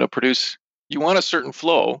 the pump that'll produce. You want a certain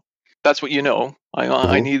flow. That's what you know.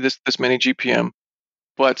 I need this many GPM,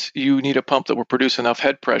 but you need a pump that will produce enough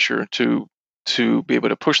head pressure to be able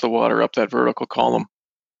to push the water up that vertical column.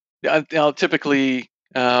 Now, typically,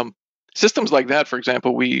 systems like that, for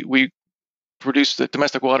example, we produce the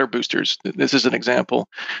domestic water boosters. This is an example.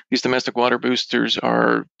 These domestic water boosters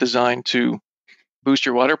are designed to boost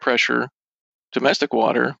your water pressure, domestic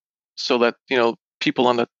water, so that people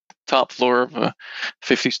on the top floor of a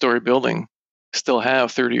 50-story building still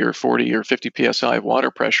have 30 or 40 or 50 psi of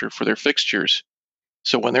water pressure for their fixtures.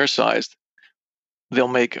 So when they're sized, they'll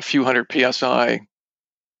make a few hundred psi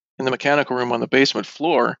in the mechanical room on the basement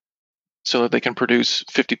floor so that they can produce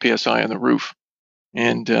 50 psi on the roof.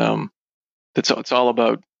 And it's all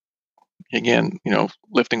about, again,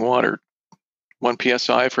 lifting water 1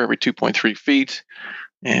 psi for every 2.3 feet.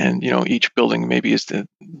 And, each building maybe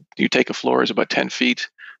you take a floor is about 10 feet,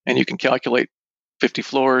 and you can calculate 50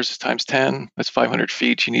 floors times 10, that's 500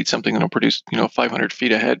 feet. You need something that'll produce, 500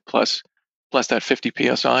 feet ahead plus that 50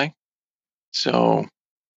 psi. So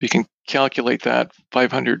you can calculate that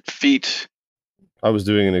 500 feet. I was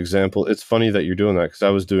doing an example. It's funny that you're doing that, because I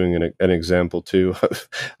was doing an example too.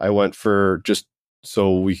 I went for, just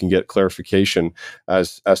so we can get clarification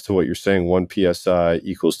as to what you're saying, 1 psi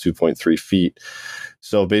equals 2.3 feet.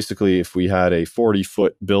 So basically, if we had a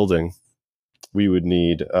 40-foot building, we would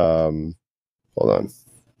need Hold on.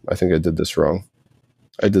 I think I did this wrong.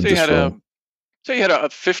 I did So you this had wrong. a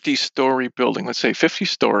 50-story building, let's say 50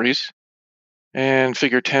 stories, and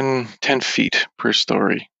figure 10 feet per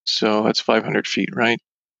story. So that's 500 feet, right?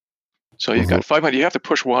 So you've got 500. You have to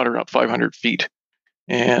push water up 500 feet,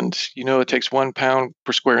 and it takes 1 pound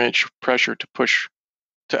per square inch pressure to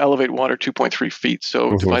elevate water 2.3 feet.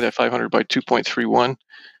 So divide that 500 by 2.31.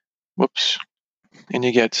 Whoops, and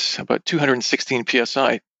you get about 216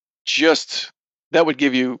 psi. Just that would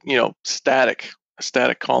give you, a static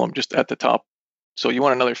column just at the top. So you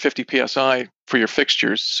want another 50 psi for your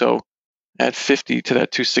fixtures. So add 50 to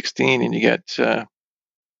that 216, and you get about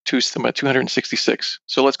 266.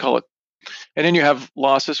 So let's call it. And then you have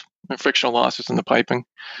losses, frictional losses in the piping.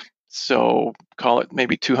 So call it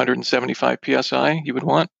maybe 275 psi you would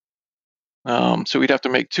want. So we'd have to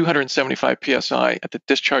make 275 psi at the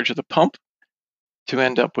discharge of the pump to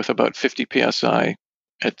end up with about 50 psi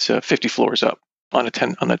at 50 floors up on the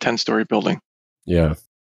 10-story building. Yeah.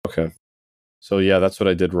 Okay. So yeah, that's what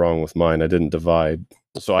I did wrong with mine. I didn't divide.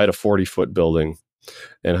 So I had a 40-foot building,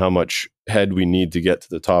 and how much head we need to get to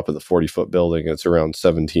the top of the 40-foot building, it's around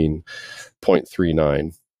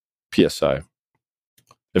 17.39 psi.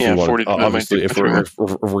 If we want, 40 obviously, if we're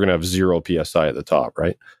going to have 0 psi at the top,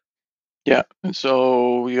 right? Yeah, and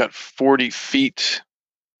so you got 40 feet,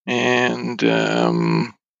 and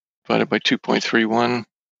divided by 2.31,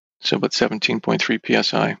 so about 17.3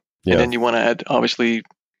 psi. Yeah. And then you want to add obviously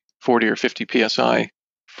 40 or 50 psi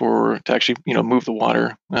to actually move the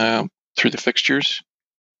water through the fixtures.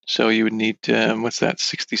 So you would need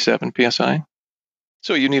 67 psi.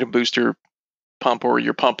 So you need a booster pump, or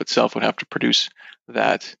your pump itself would have to produce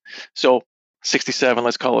that. So 67,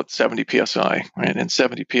 let's call it 70 psi, right? And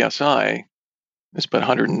 70 psi is about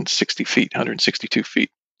 160 feet, 162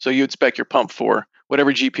 feet. So you would spec your pump for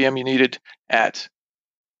whatever GPM you needed at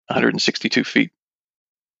 162 feet.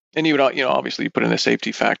 And you would, obviously put in a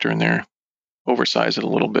safety factor in there, oversize it a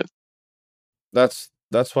little bit. That's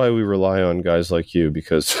why we rely on guys like you,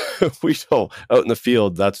 because we don't, out in the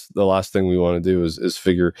field, that's the last thing we want to do is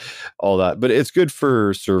figure all that. But it's good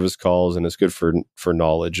for service calls, and it's good for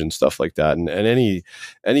knowledge and stuff like that. And any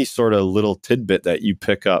sort of little tidbit that you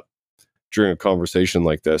pick up during a conversation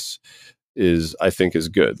like this I think is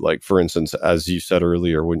good. Like, for instance, as you said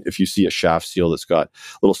earlier, if you see a shaft seal that's got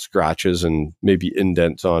little scratches and maybe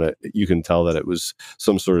indents on it, you can tell that it was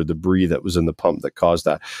some sort of debris that was in the pump that caused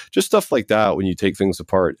that. Just stuff like that. When you take things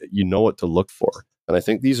apart, you know what to look for. And I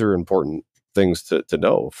think these are important things to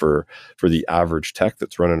know for the average tech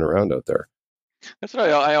that's running around out there. That's what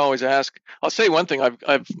I always ask. I'll say one thing.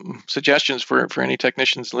 I've suggestions for any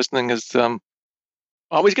technicians listening is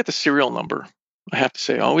always get the serial number. I have to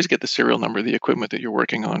say, always get the serial number of the equipment that you're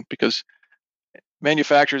working on, because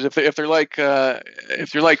manufacturers, if they're like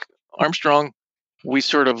Armstrong, we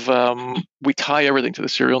sort of we tie everything to the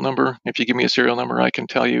serial number. If you give me a serial number, I can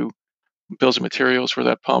tell you bills of materials for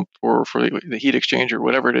that pump or for the heat exchanger,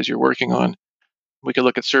 whatever it is you're working on. We can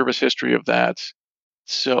look at service history of that.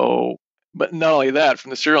 So, but not only that, from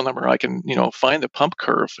the serial number, I can find the pump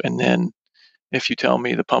curve, and then if you tell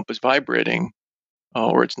me the pump is vibrating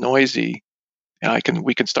or it's noisy,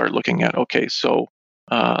 we can start looking at, okay, so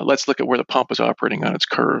let's look at where the pump is operating on its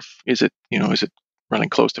curve. Is it running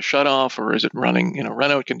close to shutoff, or is it running in a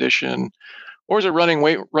runout condition, or is it running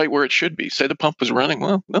right where it should be? Say the pump is running,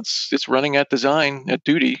 well, it's running at design, at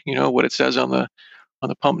duty. What it says on the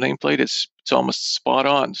pump nameplate is it's almost spot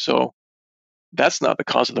on. So that's not the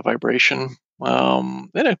cause of the vibration. Then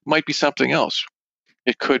it might be something else.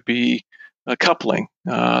 It could be a coupling.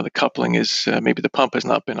 The coupling is maybe the pump has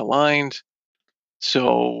not been aligned.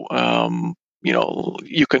 So,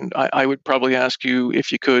 you can. I would probably ask you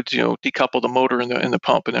if you could, decouple the motor in the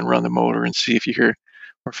pump and then run the motor and see if you hear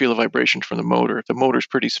or feel a vibration from the motor. If the motor's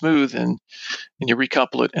pretty smooth and you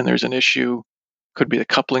recouple it and there's an issue, could be the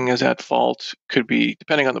coupling is at fault. Could be,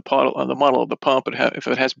 depending on the model of the pump. If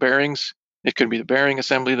it has bearings, it could be the bearing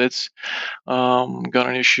assembly that's got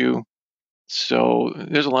an issue. So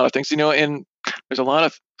there's a lot of things, and there's a lot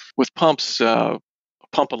of with pumps.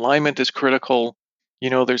 Pump alignment is critical.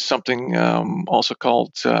 There's something also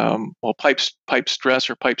called pipe stress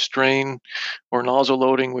or pipe strain, or nozzle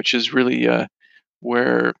loading, which is really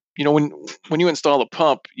where when you install a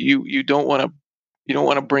pump, you don't want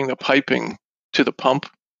to bring the piping to the pump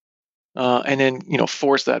and then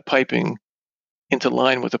force that piping into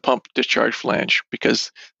line with the pump discharge flange,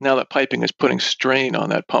 because now that piping is putting strain on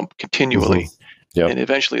that pump continually, and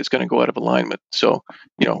eventually it's going to go out of alignment. So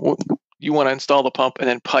you want to install the pump and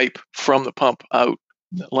then pipe from the pump out.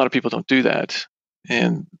 A lot of people don't do that,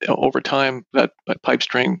 and over time that pipe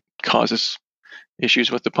strain causes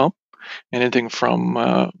issues with the pump. anything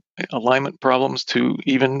from alignment problems to,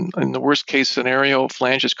 even in the worst case scenario,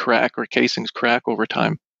 flanges crack or casings crack over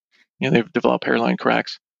time. They've developed hairline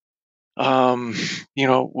cracks.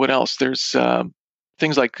 What else? There's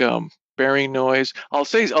things like bearing noise. I'll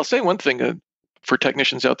say one thing for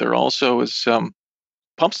technicians out there also is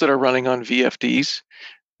pumps that are running on VFDs.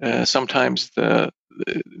 Sometimes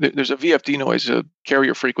there's a VFD noise, a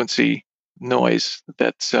carrier frequency noise,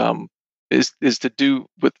 that is to do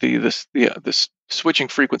with the switching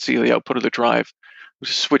frequency of the output of the drive, which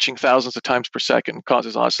is switching thousands of times per second,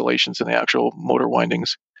 causes oscillations in the actual motor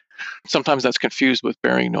windings. Sometimes that's confused with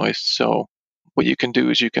bearing noise. So what you can do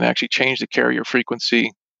is you can actually change the carrier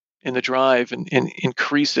frequency in the drive and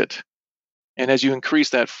increase it. And as you increase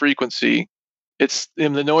that frequency,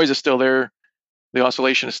 the noise is still there, the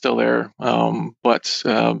oscillation is still there, but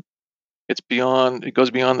it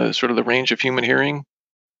goes beyond the sort of the range of human hearing.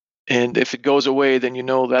 And if it goes away, then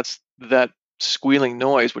that's that squealing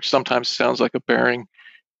noise, which sometimes sounds like a bearing,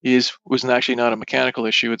 was actually not a mechanical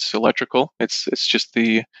issue. It's electrical. It's just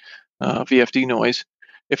the VFD noise.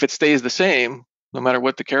 If it stays the same, no matter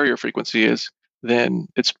what the carrier frequency is, then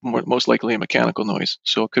it's most likely a mechanical noise.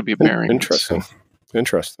 So it could be a bearing. Interesting.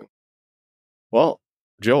 Well,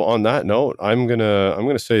 Joe, on that note, I'm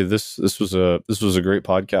gonna say this was a great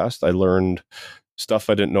podcast. I learned stuff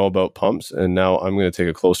I didn't know about pumps, and now I'm going to take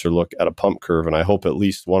a closer look at a pump curve, and I hope at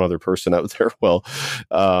least one other person out there will,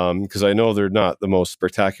 because I know they're not the most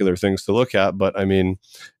spectacular things to look at. But I mean,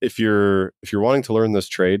 if you're wanting to learn this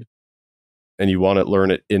trade and you want to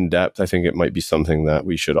learn it in depth, I think it might be something that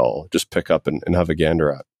we should all just pick up and have a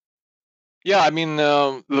gander at. Yeah, I mean,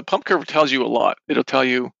 the pump curve tells you a lot.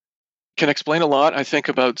 Can explain a lot, I think,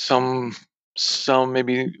 about some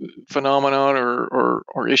maybe phenomenon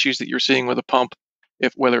or issues that you're seeing with a pump,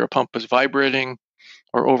 whether a pump is vibrating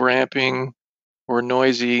or overamping or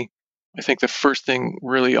noisy. I think the first thing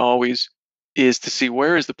really always is to see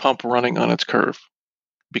where is the pump running on its curve.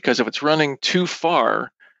 Because if it's running too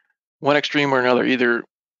far, one extreme or another, either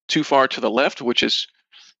too far to the left, which is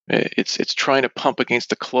it's trying to pump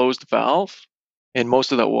against a closed valve, and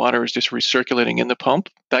most of that water is just recirculating in the pump,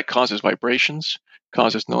 that causes vibrations,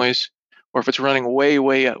 causes noise. Or if it's running way,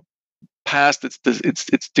 way out past its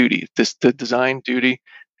duty, the design duty,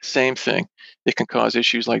 same thing. It can cause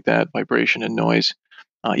issues like that, vibration and noise,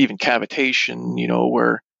 even cavitation.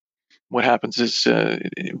 Where what happens is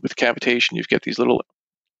with cavitation, you get these little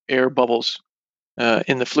air bubbles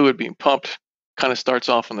in the fluid being pumped. Kind of starts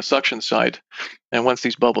off on the suction side, and once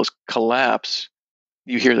these bubbles collapse,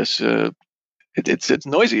 you hear this. It's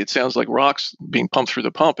noisy. It sounds like rocks being pumped through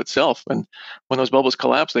the pump itself. And when those bubbles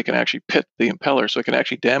collapse, they can actually pit the impeller, so it can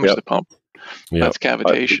actually damage the pump. That's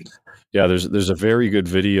cavitation. There's a very good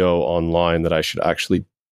video online that I should actually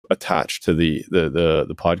attach to the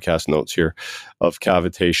podcast notes here of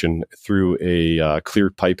cavitation through a clear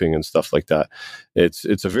piping and stuff like that.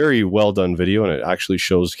 It's a very well done video, and it actually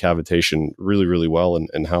shows cavitation really, really well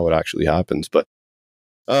and how it actually happens. But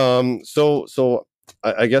so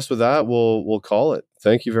I guess with that, we'll call it.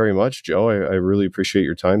 Thank you very much, Joe. I really appreciate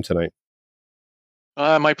your time tonight.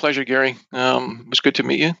 My pleasure, Gary. It was good to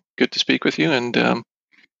meet you. Good to speak with you. And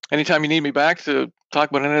anytime you need me back to talk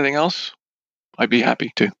about anything else, I'd be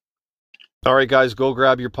happy to. All right, guys, go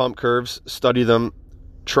grab your pump curves, study them.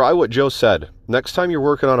 Try what Joe said. Next time you're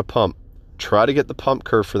working on a pump, try to get the pump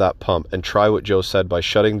curve for that pump, and try what Joe said by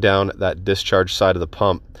shutting down that discharge side of the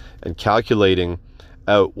pump and calculating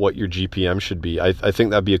out what your GPM should be. I think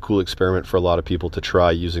that'd be a cool experiment for a lot of people to try,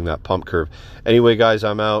 using that pump curve. Anyway, guys,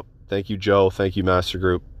 I'm out. Thank you, Joe. Thank you, Master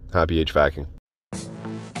Group. Happy HVACing.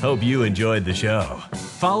 Hope you enjoyed the show.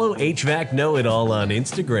 Follow HVAC Know-It-All on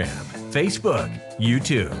Instagram, Facebook,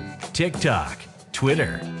 YouTube, TikTok,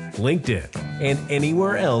 Twitter, LinkedIn, and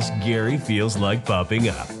anywhere else Gary feels like popping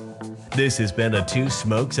up. This has been a Two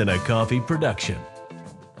Smokes and a Coffee production.